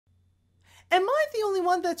Am I the only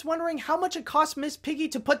one that's wondering how much it cost Miss Piggy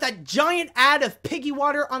to put that giant ad of piggy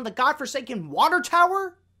water on the godforsaken water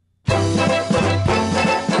tower?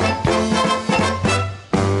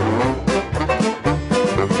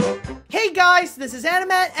 Hey guys, this is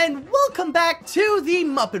Animat, and welcome back to the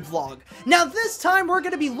Muppet Vlog. Now this time we're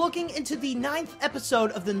going to be looking into the 9th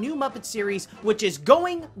episode of the new Muppet series, which is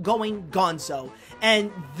Going, Gonzo.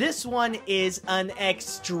 And this one is an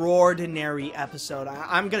extraordinary episode.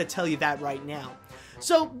 I'm going to tell you that right now.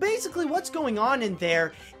 So basically what's going on in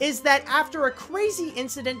there is that after a crazy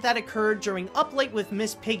incident that occurred during Up Late with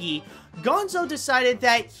Miss Piggy, Gonzo decided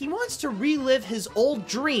that he wants to relive his old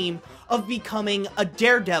dream of becoming a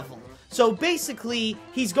daredevil. So basically,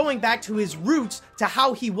 he's going back to his roots, to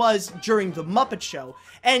how he was during the Muppet Show.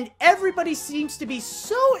 And everybody seems to be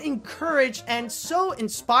so encouraged and so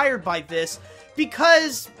inspired by this,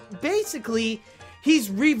 because basically, he's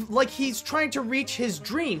trying to reach his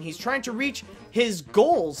dream. He's trying to reach his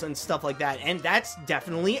goals and stuff like that, and that's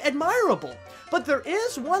definitely admirable. But there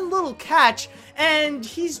is one little catch, and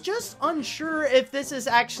he's just unsure if this is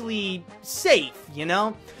actually safe, you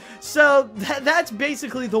know? So that's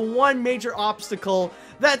basically the one major obstacle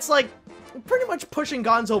that's like pretty much pushing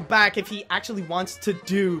Gonzo back if he actually wants to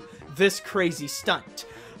do this crazy stunt.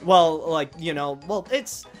 Well, like, you know, well,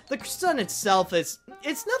 it's the stunt itself it's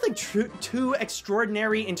nothing too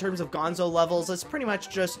extraordinary in terms of Gonzo levels. It's pretty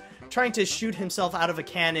much just trying to shoot himself out of a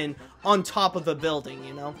cannon on top of a building,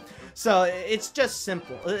 you know? So it's just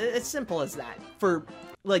simple. It's simple as that for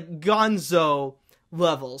like Gonzo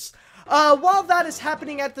levels. While that is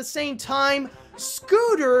happening at the same time,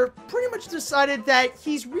 Scooter pretty much decided that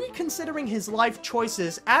he's reconsidering his life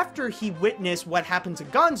choices after he witnessed what happened to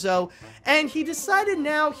Gonzo, and he decided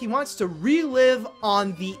now he wants to relive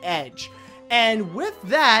on the edge. And with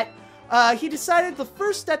that, he decided the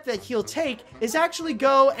first step that he'll take is actually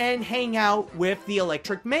go and hang out with the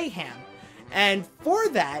Electric Mayhem. And for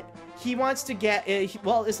that, he wants to get,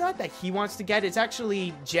 well, it's not that he wants to get, it's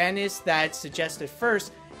actually Janice that suggested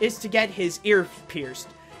first, is to get his ear pierced.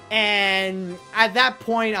 And at that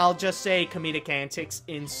point, I'll just say comedic antics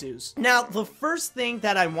ensues. Now, the first thing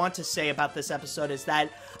that I want to say about this episode is that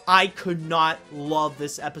I could not love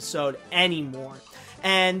this episode anymore.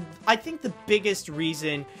 And I think the biggest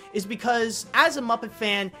reason is because, as a Muppet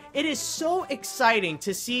fan, it is so exciting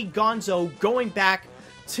to see Gonzo going back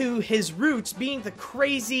to his roots, being the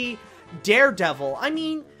crazy daredevil. I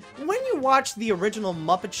mean, when you watch the original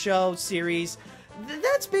Muppet Show series,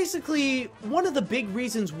 that's basically one of the big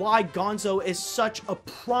reasons why Gonzo is such a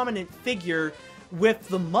prominent figure with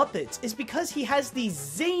the Muppets, is because he has these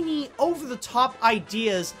zany, over-the-top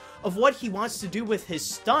ideas of what he wants to do with his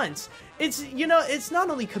stunts. It's, you know, it's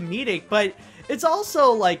not only comedic, but it's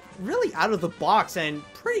also, like, really out of the box and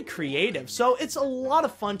pretty creative. So it's a lot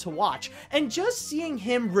of fun to watch. And just seeing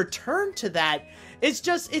him return to that,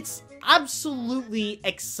 it's absolutely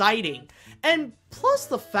exciting. And plus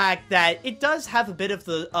the fact that it does have a bit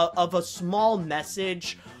of a small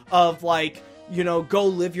message of, like, you know, go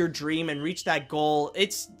live your dream and reach that goal.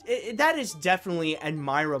 That is definitely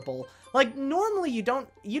admirable. Like, normally you don't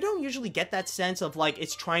usually get that sense of, like,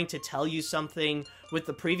 it's trying to tell you something with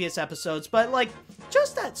the previous episodes, but, like,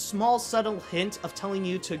 just that small subtle hint of telling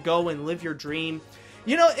you to go and live your dream,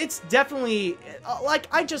 you know, it's definitely, like,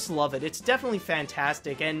 I just love it. It's definitely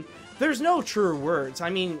fantastic, and there's no truer words. I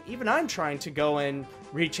mean, even I'm trying to go and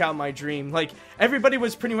reach out my dream. Like, everybody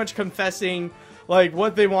was pretty much confessing, like,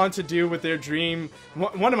 what they want to do with their dream.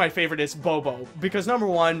 One of my favorite is Bobo, because number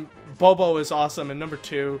one, Bobo is awesome, and number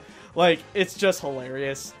two, like, it's just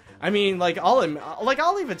hilarious. I mean, like,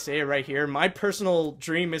 I'll even say it right here. My personal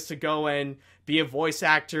dream is to go and be a voice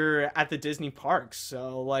actor at the Disney parks.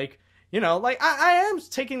 So, like, you know, like, I am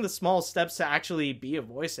taking the small steps to actually be a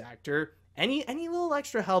voice actor. Any little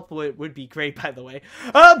extra help would be great, by the way.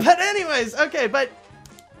 But anyways, okay, but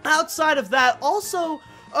outside of that, also,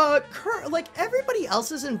 like, everybody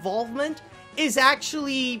else's involvement is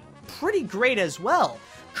actually pretty great as well.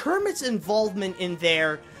 Kermit's involvement in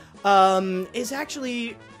there, is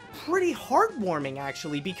actually pretty heartwarming,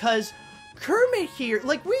 actually, because Kermit here,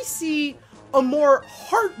 like, we see a more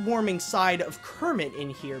heartwarming side of Kermit in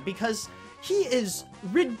here, because he is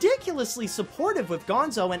ridiculously supportive with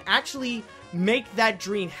Gonzo and actually make that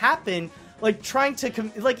dream happen, like,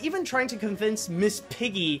 even trying to convince Miss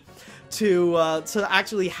Piggy to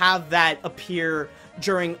actually have that appear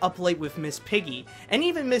during Up Late with Miss Piggy. And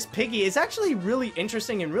even Miss Piggy is actually really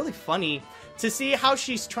interesting and really funny to see how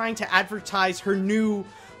she's trying to advertise her new,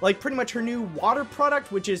 like, pretty much her new water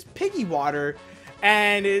product, which is Piggy Water,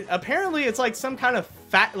 and apparently it's like some kind of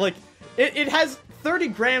fat, like, it has 30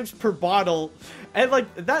 grams per bottle, and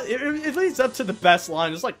like that, it leads up to the best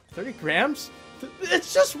line. It's like 30 grams.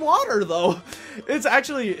 It's just water, though. It's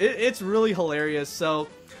actually it's really hilarious. So,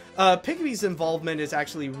 Piggy's involvement is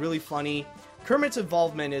actually really funny. Kermit's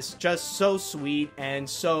involvement is just so sweet, and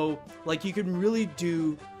so like you can really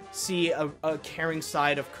see a caring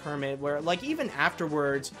side of Kermit, where like even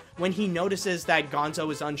afterwards when he notices that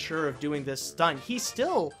Gonzo is unsure of doing this stunt, he's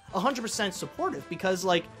still 100% supportive, because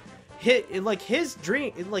like his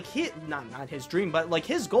dream, like not his dream, but like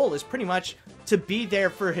his goal is pretty much to be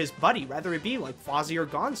there for his buddy, whether it be like Fozzie or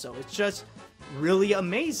Gonzo. It's just really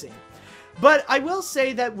amazing. But I will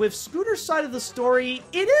say that with Scooter's side of the story,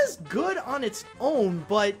 it is good on its own,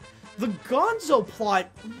 but the Gonzo plot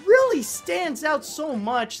really stands out so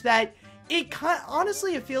much that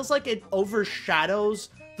honestly, it feels like it overshadows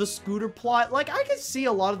the Scooter plot. Like, I could see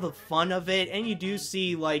a lot of the fun of it, and you do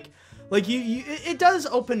see, it does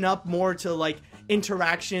open up more to, like,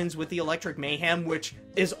 interactions with the Electric Mayhem, which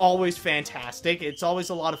is always fantastic. It's always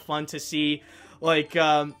a lot of fun to see, like,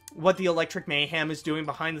 what the Electric Mayhem is doing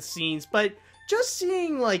behind the scenes, but just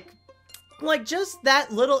seeing, like just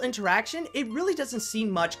that little interaction, it really doesn't seem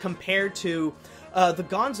much compared to the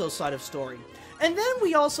Gonzo side of story. And then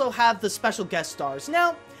we also have the special guest stars.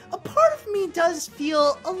 Now, a part of me does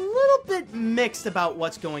feel a little bit mixed about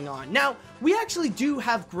what's going on. Now, we actually do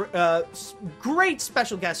have great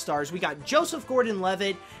special guest stars. We got Joseph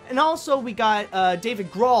Gordon-Levitt, and also we got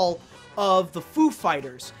David Grohl of the Foo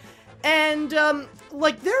Fighters. And,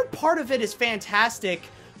 like, their part of it is fantastic,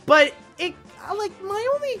 but my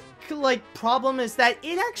only, like, problem is that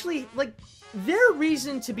it actually, like, their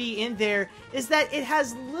reason to be in there is that it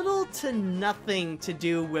has little to nothing to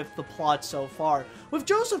do with the plot so far. With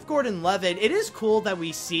Joseph Gordon-Levitt, it is cool that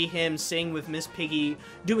we see him sing with Miss Piggy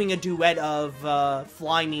doing a duet of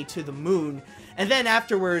Fly Me to the Moon, and then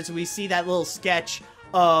afterwards we see that little sketch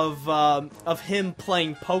of him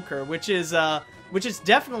playing poker, which is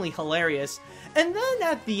definitely hilarious. And then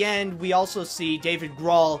at the end, we also see David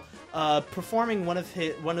Grohl performing one of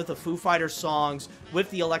the Foo Fighters songs with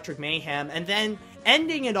the Electric Mayhem, and then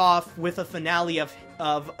ending it off with a finale of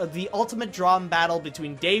the ultimate drum battle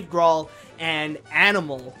between Dave Grohl and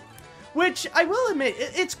Animal, which I will admit,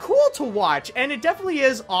 it's cool to watch, and it definitely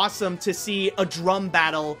is awesome to see a drum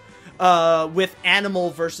battle with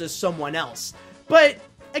Animal versus someone else. But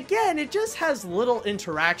again, it just has little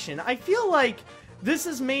interaction. I feel like this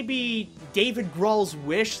is maybe David Grohl's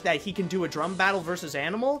wish that he can do a drum battle versus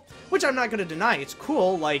Animal, which I'm not gonna deny. It's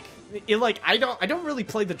cool. I don't really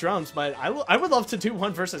play the drums, but I would love to do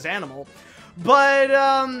one versus Animal. But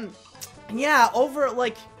yeah,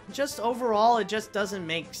 overall, it just doesn't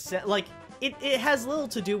make sense. Like, it has little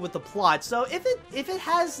to do with the plot. So if it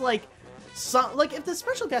has like if the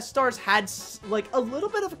special guest stars had like a little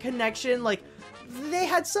bit of a connection, like they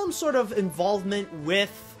had some sort of involvement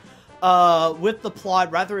with the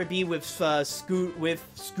plot, rather it be with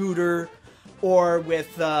Scooter or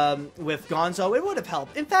with Gonzo, it would have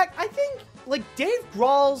helped. In fact, I think like Dave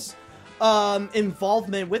Grohl's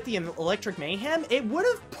involvement with the Electric Mayhem, it would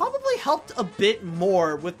have probably helped a bit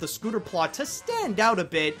more with the Scooter plot to stand out a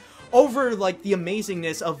bit over like the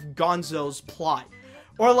amazingness of Gonzo's plot.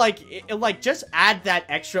 Or like just add that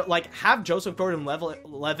extra, like have Joseph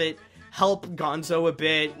Gordon-Levitt help Gonzo a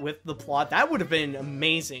bit with the plot. That would have been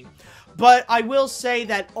amazing. But I will say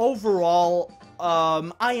that overall,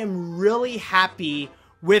 I am really happy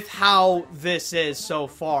with how this is so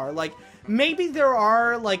far. Like, maybe there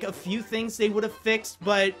are like a few things they would have fixed,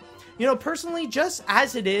 but you know, personally, just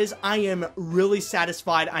as it is, I am really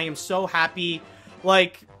satisfied. I am so happy.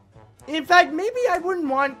 Like, in fact, maybe I wouldn't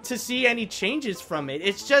want to see any changes from it.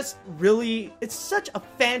 It's just really, it's such a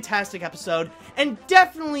fantastic episode, and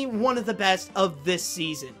definitely one of the best of this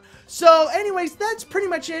season. So anyways, that's pretty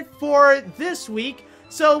much it for this week.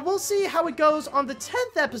 So we'll see how it goes on the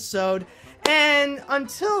 10th episode, and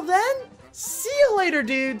until then, see you later,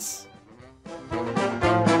 dudes!